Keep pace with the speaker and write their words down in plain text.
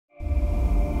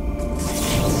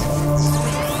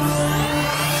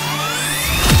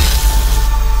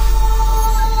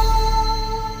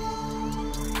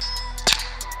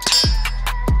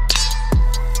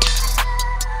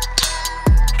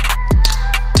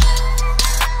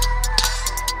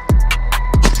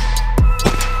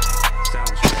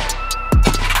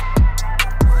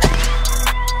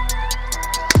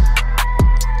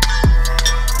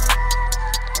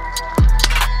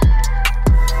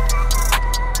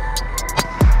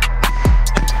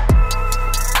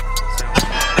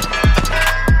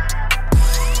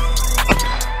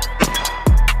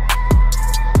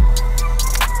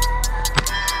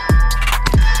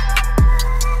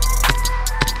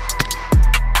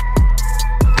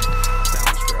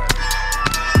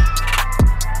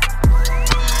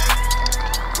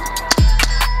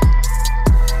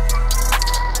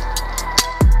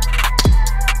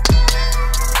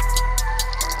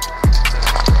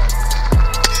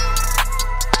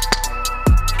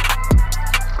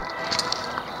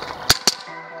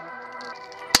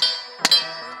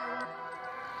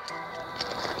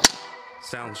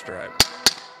strap.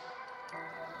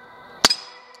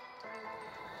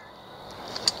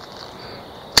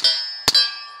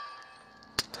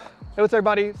 Hey, what's up,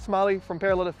 everybody? Smiley from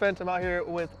Parallel Defense. I'm out here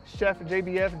with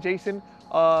ChefJBF, Jason.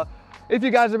 If you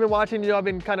guys have been watching, you know I've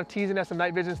been kind of teasing at some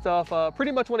night vision stuff.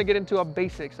 Pretty much want to get into a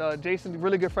basics. Jason's a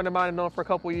really good friend of mine. I've known him for a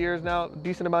couple of years now,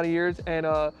 decent amount of years, and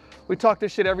we talk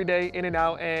this shit every day, in and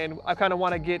out. And I kind of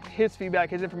want to get his feedback,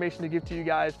 his information to give to you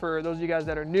guys. For those of you guys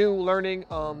that are new, learning,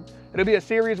 it'll be a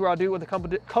series where I'll do it with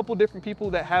a couple different people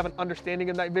that have an understanding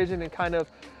of night vision and kind of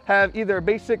have either a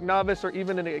basic, novice, or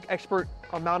even an expert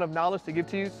amount of knowledge to give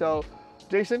to you. So,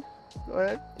 Jason, go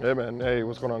ahead. Hey man, hey,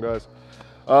 what's going on, guys?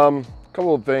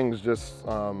 Couple of things, just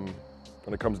when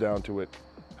it comes down to it.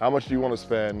 How much do you want to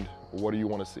spend? What do you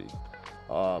want to see?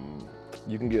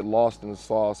 You can get lost in the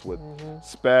sauce with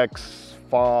specs,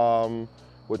 FOM,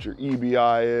 what your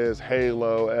EBI is,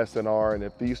 Halo, SNR, and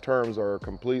if these terms are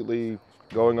completely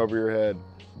going over your head,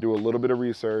 do a little bit of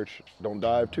research. Don't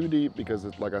dive too deep because,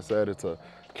 like I said, it's a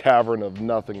cavern of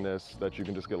nothingness that you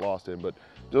can just get lost in. But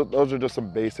those are just some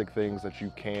basic things that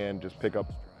you can just pick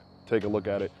up, take a look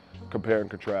at it, compare and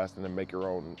contrast, and then make your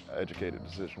own educated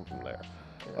decision from there.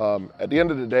 At the end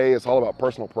of the day, it's all about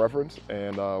personal preference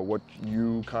and what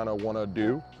you kind of want to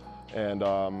do. And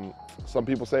some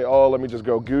people say, oh, let me just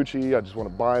go Gucci, I just want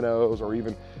to binos, or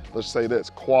even, let's say this,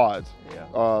 quads.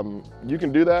 Yeah. You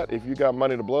can do that if you got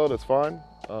money to blow, that's fine.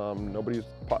 Nobody's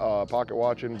pocket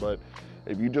watching, but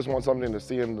if you just want something to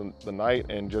see in the night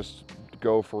and just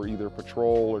go for either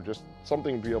patrol or just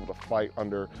something to be able to fight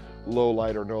under low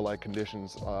light or no light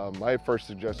conditions, my first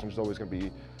suggestion is always going to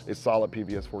be a solid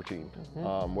PVS 14.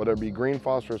 Whether it be green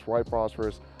phosphorus, white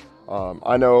phosphorus.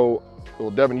 I know, well,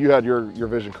 Devin, you had your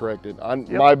vision corrected. Yep.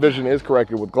 My vision is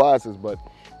corrected with glasses, but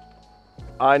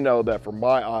I know that for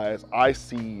my eyes, I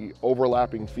see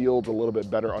overlapping fields a little bit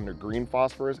better under green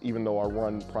phosphorus, even though I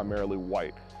run primarily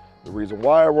white. The reason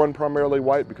why I run primarily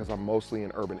white, because I'm mostly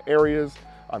in urban areas.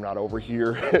 I'm not over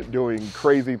here doing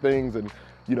crazy things and,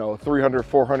 you know, 300,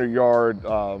 400 yard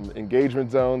engagement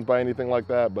zones by anything like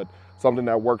that, but something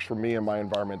that works for me and my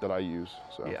environment that I use.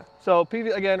 So. Yeah, so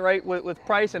PV, again, right, with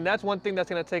price, and that's one thing that's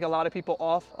gonna take a lot of people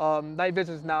off. Night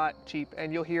vision is not cheap,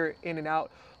 and you'll hear it in and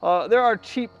out. There are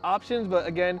cheap options, but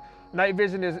again, night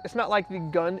vision it's not like the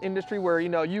gun industry where, you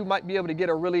know, you might be able to get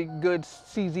a really good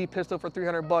CZ pistol for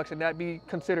 300 bucks and that be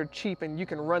considered cheap and you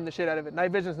can run the shit out of it.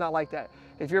 Night vision is not like that.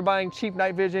 If you're buying cheap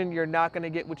night vision, you're not gonna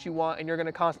get what you want and you're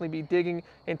gonna constantly be digging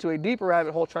into a deeper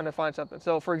rabbit hole trying to find something.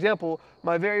 So for example,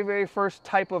 my very, very first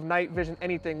type of night vision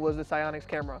anything was the sioynix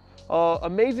camera.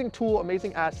 Amazing tool,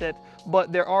 amazing asset,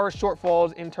 but there are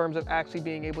shortfalls in terms of actually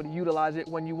being able to utilize it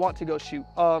when you want to go shoot.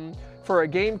 For a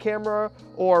game camera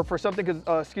or for something,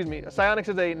 excuse me, sioynix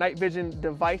is a night vision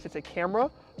device, it's a camera.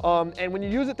 And when you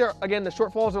use it there, again, the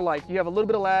shortfalls are like, you have a little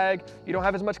bit of lag, you don't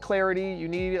have as much clarity, you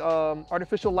need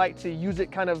artificial light to use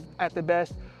it kind of at the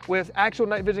best. With actual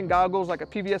night vision goggles like a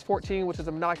PVS 14, which is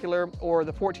a monocular, or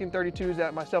the 1432s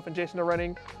that myself and Jason are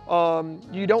running,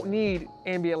 you don't need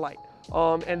ambient light.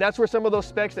 And that's where some of those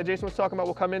specs that Jason was talking about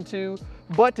will come into.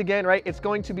 But again, right, it's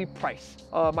going to be price.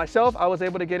 Myself, I was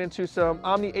able to get into some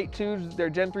Omni 8 tubes, their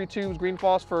Gen 3 tubes, green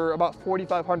phos, for about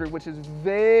 4,500, which is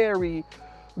very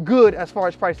good as far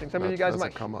as pricing. Some of you guys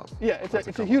might come up. Yeah,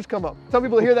 it's a huge come up. Some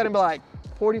people hear that and be like,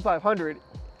 4,500.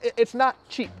 It's not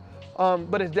cheap,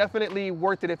 but it's definitely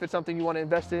worth it if it's something you want to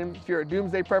invest in. If you're a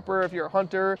doomsday prepper, if you're a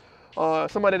hunter,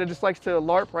 somebody that just likes to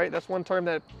LARP, right? That's one term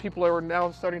that people are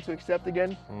now starting to accept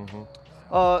again.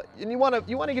 And you want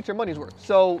to get your money's worth.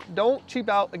 So don't cheap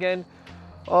out. Again,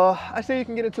 I say you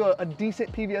can get into a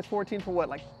decent PVS 14 for what,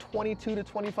 like 22 to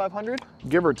 2,500?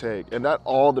 Give or take, and that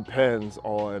all depends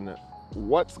on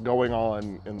what's going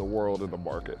on in the world in the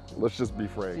market. Let's just be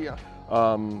frank. Yeah.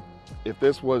 If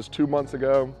this was 2 months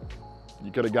ago,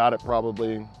 you could have got it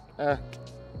probably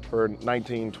for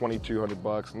 1,900, 2,200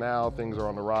 bucks. Now things are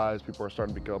on the rise. People are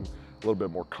starting to become a little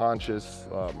bit more conscious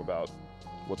about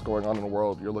what's going on in the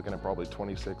world. You're looking at probably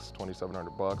 2,600,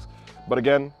 2,700 bucks. But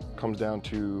again, comes down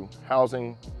to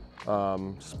housing,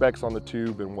 specs on the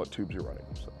tube, and what tubes you're running.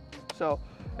 So,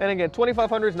 and again,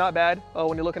 2,500 is not bad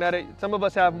when you're looking at it. Some of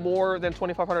us have more than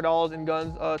 $2,500 in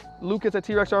guns. Lucas at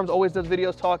T-Rex Arms always does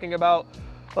videos talking about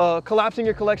collapsing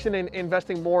your collection and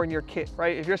investing more in your kit,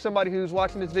 right? If you're somebody who's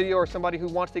watching this video or somebody who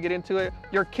wants to get into it,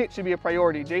 your kit should be a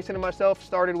priority. Jason and myself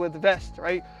started with vest,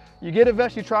 right? You get a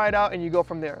vest, you try it out, and you go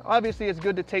from there. Obviously, it's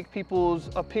good to take people's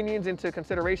opinions into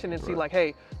consideration and see like,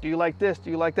 hey, do you like this? Do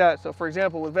you like that? So for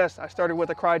example, with vests, I started with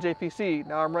a Cry JPC.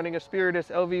 Now I'm running a Spiritus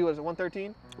LV, was it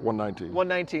 113? 119.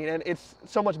 119, and it's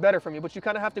so much better for me, but you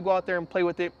kind of have to go out there and play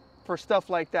with it for stuff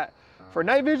like that. For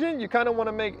night vision, you kind of want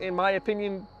to make, in my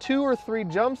opinion, 2 or 3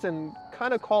 jumps and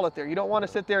kind of call it there. You don't want to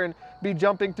sit there and be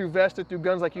jumping through vests or through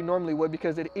guns like you normally would,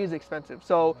 because it is expensive.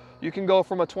 So you can go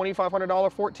from a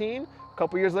 $2,500 14, a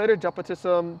couple years later, jump into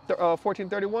some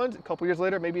 1431s, a couple years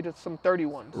later, maybe to some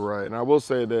 31s. Right, and I will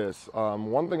say this,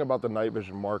 one thing about the night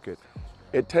vision market,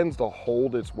 it tends to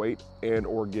hold its weight and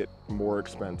or get more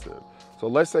expensive. So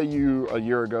let's say a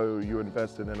year ago, you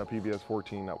invested in a PVS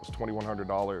 14 that was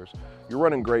 $2,100. You're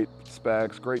running great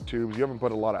specs, great tubes, you haven't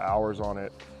put a lot of hours on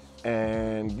it,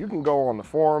 and you can go on the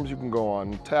forums, you can go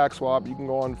on TagSwap, you can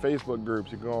go on Facebook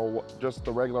groups, you can go just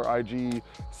the regular IG,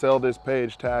 sell this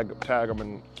page, tag them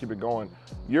and keep it going.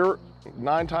 You're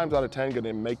 9 times out of 10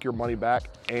 gonna make your money back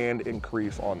and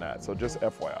increase on that. So just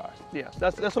FYI. Yeah,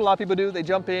 that's what a lot of people do. They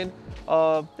jump in,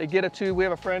 they get a tube. We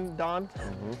have a friend, Don.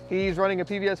 He's running a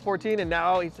PVS 14, and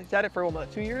now he's had it for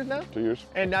what, 2 years now? 2 years.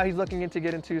 And now he's looking into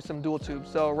get into some dual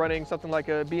tubes. So running something like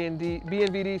a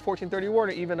BNVD 1431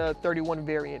 or even a 31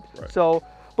 variant. Right. So,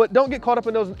 but don't get caught up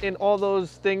in all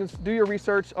those things. Do your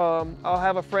research. I'll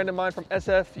have a friend of mine from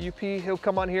SFUP. He'll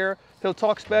come on here. He'll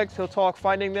talk specs. He'll talk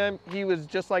finding them. He was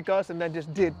just like us, and then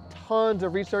just did tons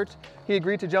of research. He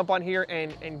agreed to jump on here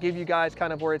and give you guys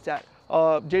kind of where it's at.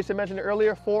 Jason mentioned it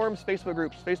earlier, forums, Facebook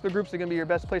groups. Facebook groups are gonna be your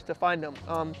best place to find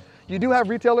them. You do have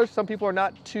retailers. Some people are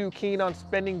not too keen on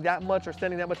spending that much or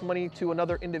sending that much money to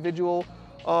another individual.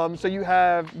 So you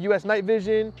have US Night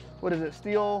Vision, what is it,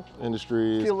 Steel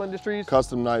Industries,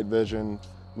 Custom Night Vision,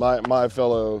 my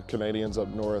fellow Canadians up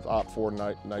north,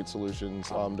 Op4 Night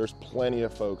Solutions. There's plenty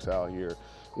of folks out here.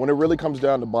 When it really comes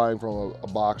down to buying from a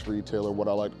box retailer, what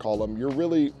I like to call them,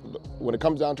 when it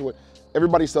comes down to it,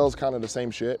 everybody sells kind of the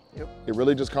same shit. Yep. It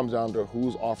really just comes down to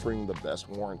who's offering the best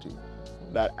warranty.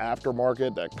 That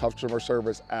aftermarket, that customer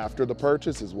service after the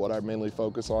purchase is what I mainly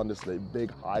focus on. This is a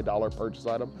big high dollar purchase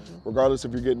item, regardless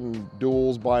if you're getting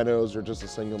duals, binos, or just a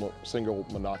single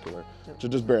monocular. So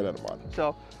just bear that in mind.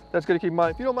 So that's good to keep in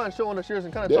mind. If you don't mind showing us yours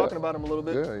and kind of talking about them a little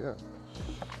bit. Yeah.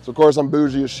 So of course I'm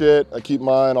bougie as shit. I keep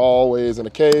mine always in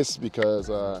a case because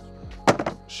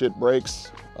shit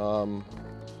breaks.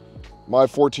 My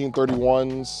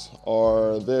 1431s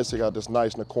are this. They got this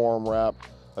nice Nicorum wrap.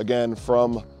 Again,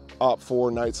 from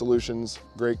Op4 Night Solutions.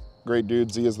 Great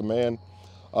dude. Z is the man.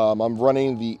 I'm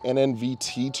running the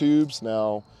NNVT tubes.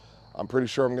 Now, I'm pretty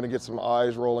sure I'm gonna get some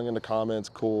eyes rolling in the comments.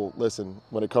 Cool. Listen,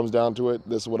 when it comes down to it,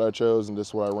 this is what I chose and this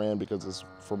is what I ran because it's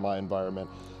for my environment.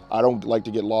 I don't like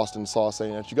to get lost in sauce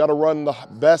saying that you gotta run the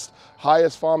best,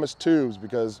 highest FOMest tubes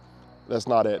because that's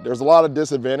not it. There's a lot of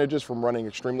disadvantages from running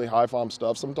extremely high FOM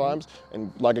stuff sometimes.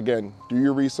 And like, again, do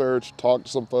your research, talk to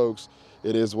some folks.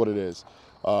 It is what it is.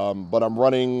 But I'm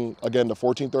running, again, the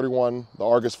 1431, the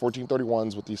Argus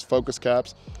 1431s with these focus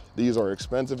caps. These are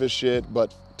expensive as shit,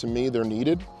 but to me, they're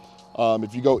needed.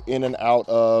 If you go in and out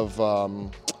of,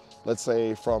 let's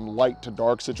say from light to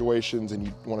dark situations and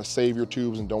you want to save your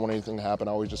tubes and don't want anything to happen,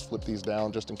 I always just flip these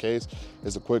down just in case.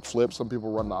 It's a quick flip. Some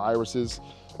people run the irises.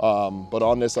 But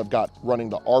on this, I've got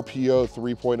running the RPO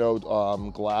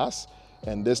 3.0 glass.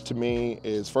 And this to me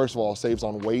is, first of all, saves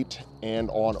on weight and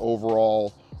on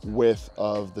overall width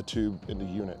of the tube in the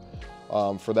unit.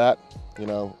 For that, you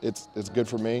know, it's good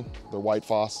for me. They're white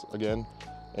phos again,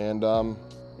 and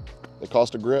they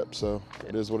cost a grip, so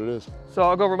it is what it is. So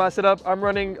I'll go over my setup. I'm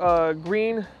running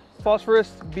green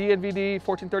phosphorus BNVD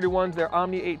 1431s. They're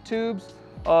Omni 8 tubes.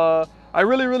 I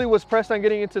really was pressed on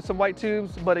getting into some white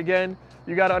tubes, but again,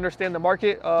 you got to understand the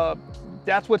market.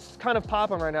 That's what's kind of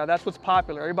popping right now. That's what's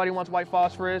popular. Everybody wants white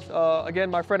phosphorus.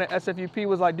 Again, my friend at SFUP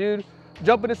was like, dude,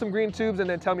 jump into some green tubes and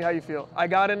then tell me how you feel. I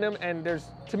got in them and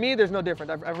to me, there's no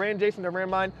difference. I ran Jason, I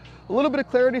ran mine. A little bit of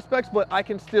clarity specs, but I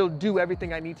can still do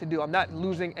everything I need to do. I'm not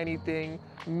losing anything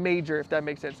major, if that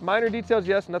makes sense. Minor details,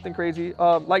 yes, nothing crazy.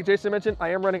 Like Jason mentioned, I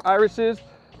am running irises.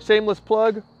 Shameless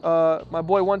plug, my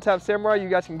boy One Tap Samurai, you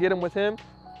guys can get him with him.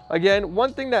 Again,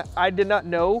 one thing that I did not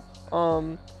know,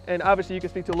 and obviously you can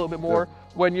speak to a little bit more,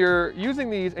 when you're using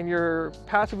these and you're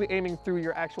passively aiming through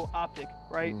your actual optic,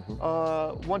 right?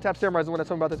 One Tap Samurai is the one that's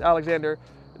talking about this, Alexander.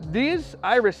 These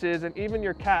irises and even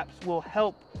your caps will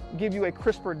help give you a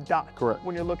crisper dot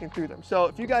when you're looking through them. So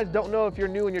if you guys don't know, if you're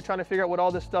new and you're trying to figure out what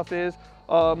all this stuff is,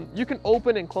 you can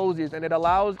open and close these and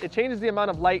it changes the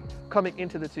amount of light coming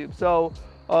into the tube. So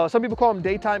some people call them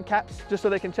daytime caps just so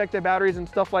they can check their batteries and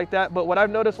stuff like that. But what I've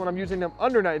noticed when I'm using them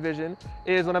under night vision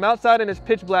is when I'm outside and it's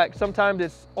pitch black, sometimes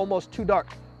it's almost too dark.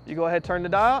 You go ahead, turn the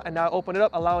dial, and now open it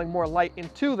up, allowing more light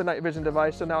into the night vision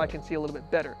device, so now I can see a little bit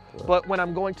better. But when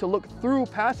I'm going to look through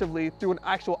passively through an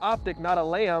actual optic, not a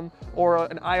LAM or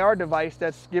an IR device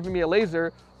that's giving me a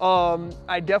laser,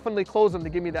 I definitely close them to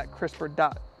give me that crisper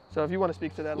dot. So if you want to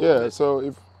speak to that a little bit.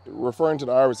 So referring to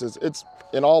the irises, it's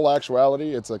in all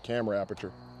actuality, it's a camera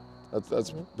aperture.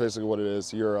 That's basically what it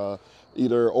is. You're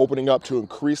either opening up to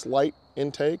increase light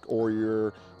intake or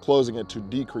you're closing it to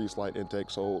decrease light intake.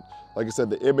 So like I said,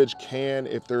 the image can,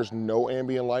 if there's no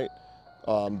ambient light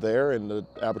there and the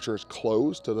aperture is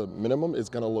closed to the minimum, it's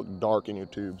gonna look dark in your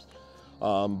tubes.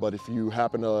 But if you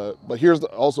happen to, but here's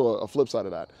also a flip side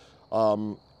of that.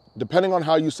 Depending on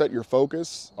how you set your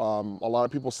focus, a lot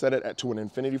of people set it to an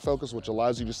infinity focus, which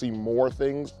allows you to see more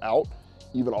things out,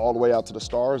 even all the way out to the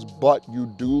stars, but you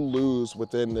do lose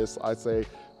within this, I'd say,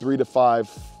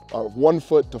 1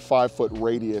 foot to 5 foot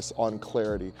radius on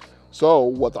clarity. So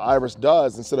what the iris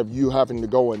does, instead of you having to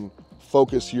go and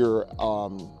focus your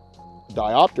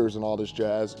diopters and all this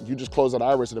jazz, you just close that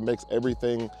iris and it makes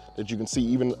everything that you can see,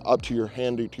 even up to your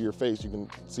hand, to your face, you can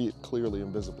see it clearly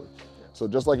and visibly. So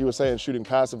just like you were saying, shooting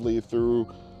passively through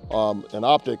an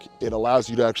optic, it allows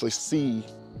you to actually see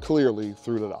clearly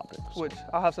through the optics. Which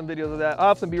I'll have some videos of that. I'll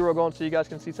have some B-roll going so you guys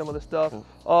can see some of the stuff.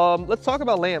 Let's talk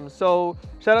about lambs. So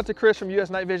shout out to Chris from US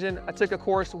Night Vision. I took a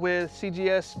course with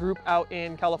CGS group out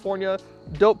in California.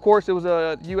 Dope course. It was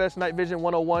a US Night Vision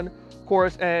 101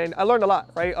 course and I learned a lot,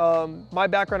 right? My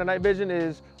background in night vision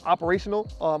is operational.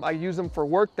 I use them for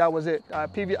work, that was it. I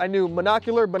knew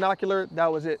monocular, binocular, that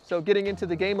was it. So getting into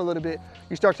the game a little bit,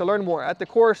 you start to learn more. At the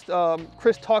course,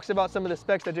 Chris talks about some of the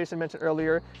specs that Jason mentioned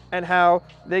earlier and how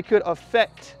they could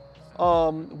affect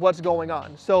what's going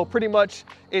on. So pretty much,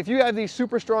 if you have these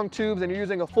super strong tubes and you're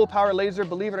using a full power laser,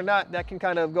 believe it or not, that can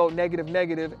kind of go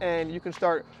negative, and you can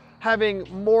start having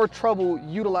more trouble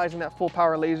utilizing that full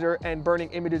power laser and burning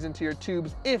images into your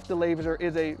tubes if the laser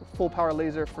is a full power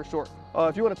laser for short.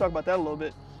 If you want to talk about that a little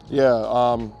bit.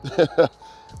 Yeah,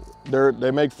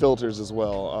 they make filters as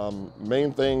well.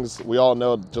 Main things, we all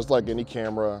know, just like any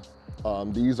camera,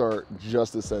 these are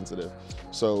just as sensitive.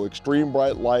 So extreme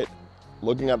bright light,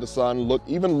 looking at the sun,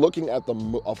 even looking at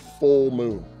a full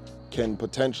moon can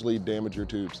potentially damage your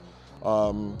tubes.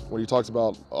 When he talks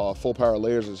about full power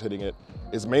lasers hitting it,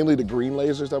 it's mainly the green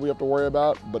lasers that we have to worry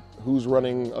about, but who's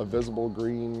running a visible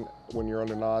green when you're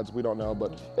under nods, we don't know,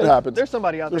 but it happens. There's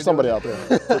somebody out there. There's somebody out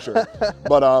there, for sure.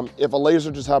 But if a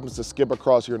laser just happens to skip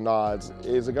across your nods,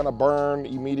 is it gonna burn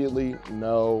immediately?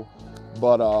 No.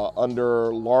 But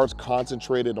under large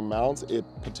concentrated amounts, it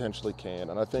potentially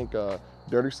can. And I think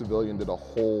Dirty Civilian did a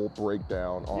whole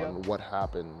breakdown on what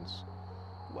happens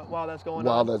while that's going on.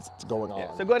 While that's going on.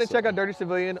 Yeah. So go ahead and check out Dirty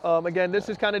Civilian. Again, this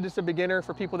is kind of just a beginner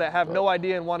for people that have no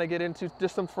idea and want to get into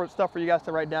just some stuff for you guys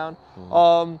to write down.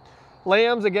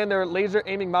 Lambs, again, they're laser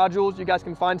aiming modules. You guys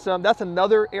can find some. That's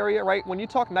another area, right? When you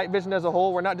talk night vision as a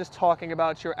whole, we're not just talking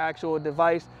about your actual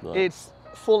device. Right. It's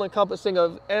full encompassing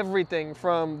of everything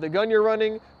from the gun you're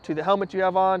running, to the helmet you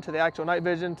have on, to the actual night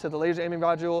vision, to the laser aiming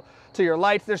module, to your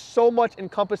lights. There's so much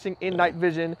encompassing in night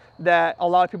vision that a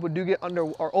lot of people do get under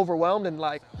or overwhelmed and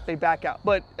like they back out.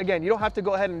 But again, you don't have to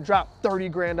go ahead and drop 30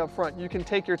 grand up front. You can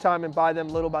take your time and buy them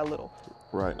little by little.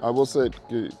 Right. I will say,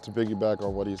 to piggyback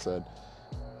on what he said,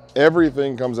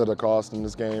 everything comes at a cost in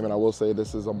this game, and I will say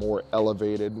this is a more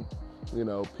elevated, you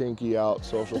know, pinky out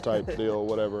social type deal,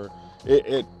 whatever.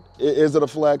 Is it a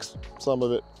flex? Some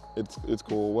of it, it's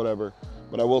cool, whatever.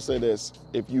 But I will say this,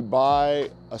 if you buy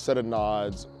a set of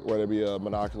nods, whether it be a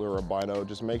monocular or a bino,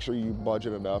 just make sure you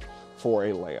budget enough for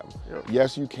a lamb. Yep.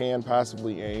 Yes, you can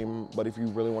passively aim, but if you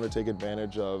really want to take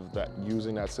advantage of that,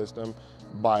 using that system,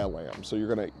 buy a lamb. So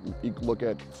you're gonna look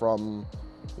at from,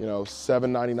 you know,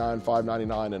 $7.99,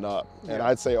 $5.99 and up. Yeah. And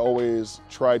I'd say always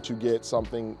try to get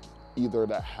something either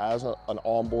that has an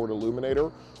onboard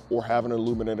illuminator or have an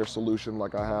illuminator solution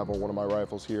like I have on one of my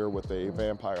rifles here with a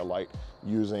vampire light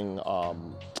using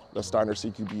the Steiner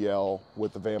CQBL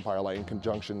with the vampire light in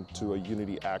conjunction to a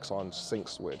Unity Axon sync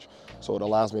switch. So it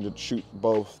allows me to shoot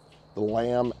both the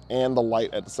lamb and the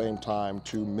light at the same time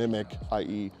to mimic,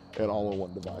 i.e. an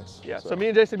all-in-one device. Yeah, so me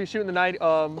and Jason will be shooting tonight.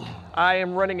 I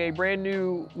am running a brand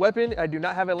new weapon. I do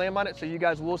not have a lamb on it, so you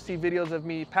guys will see videos of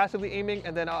me passively aiming,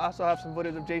 and then I'll also have some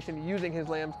videos of Jason using his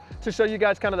lambs to show you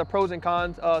guys kind of the pros and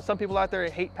cons. Some people out there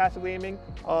hate passively aiming.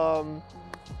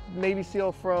 Navy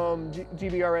SEAL from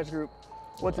GBRS group,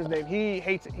 what's his name? He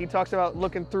hates it. He talks about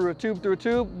looking through a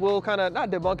tube. We'll kind of not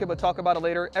debunk it, but talk about it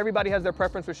later. Everybody has their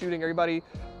preference for shooting. Everybody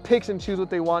picks and chooses what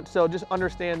they want. So just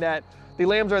understand that the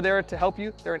lambs are there to help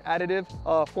you. They're an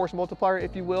additive force multiplier,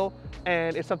 if you will,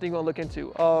 and it's something you want to look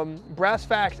into. Brass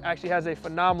Facts actually has a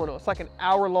phenomenal, it's like an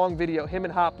hour-long video, him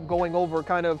and Hop going over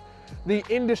kind of the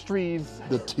industries.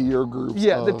 The tier groups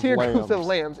groups of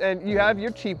lambs. And you have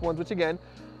your cheap ones, which again,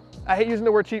 I hate using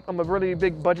the word cheap. I'm a really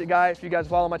big budget guy. If you guys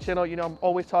follow my channel, you know I'm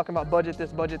always talking about budget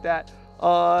this, budget that.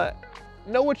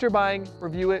 know what you're buying,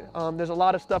 review it. There's a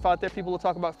lot of stuff out there. People will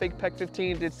talk about fake PEC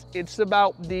 15. It's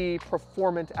about the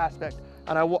performance aspect.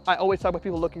 And I always talk about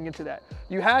people looking into that.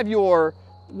 You have your,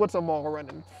 what's a mall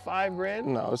running? $5 grand?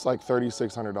 No, it's like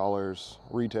 $3,600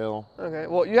 retail. Okay,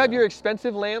 well, you have your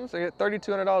expensive lambs.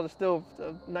 $3,200 is still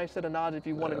a nice set of nods if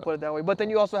you wanted to put it that way. But then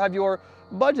you also have your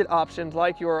budget options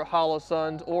like your Hollow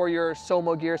Suns or your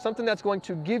Somo gear, something that's going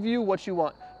to give you what you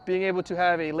want, being able to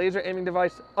have a laser aiming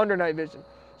device under night vision.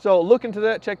 So look into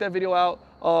that, check that video out.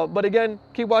 But again,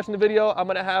 keep watching the video. I'm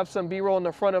gonna have some B-roll in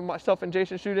the front of myself and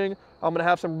Jason shooting. I'm gonna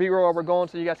have some B-roll where we're going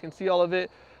so you guys can see all of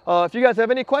it. If you guys have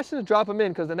any questions, drop them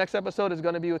in because the next episode is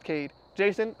gonna be with Cade.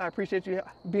 Jason, I appreciate you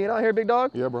being out here, big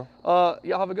dog. Yeah, bro.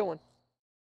 Y'all have a good one.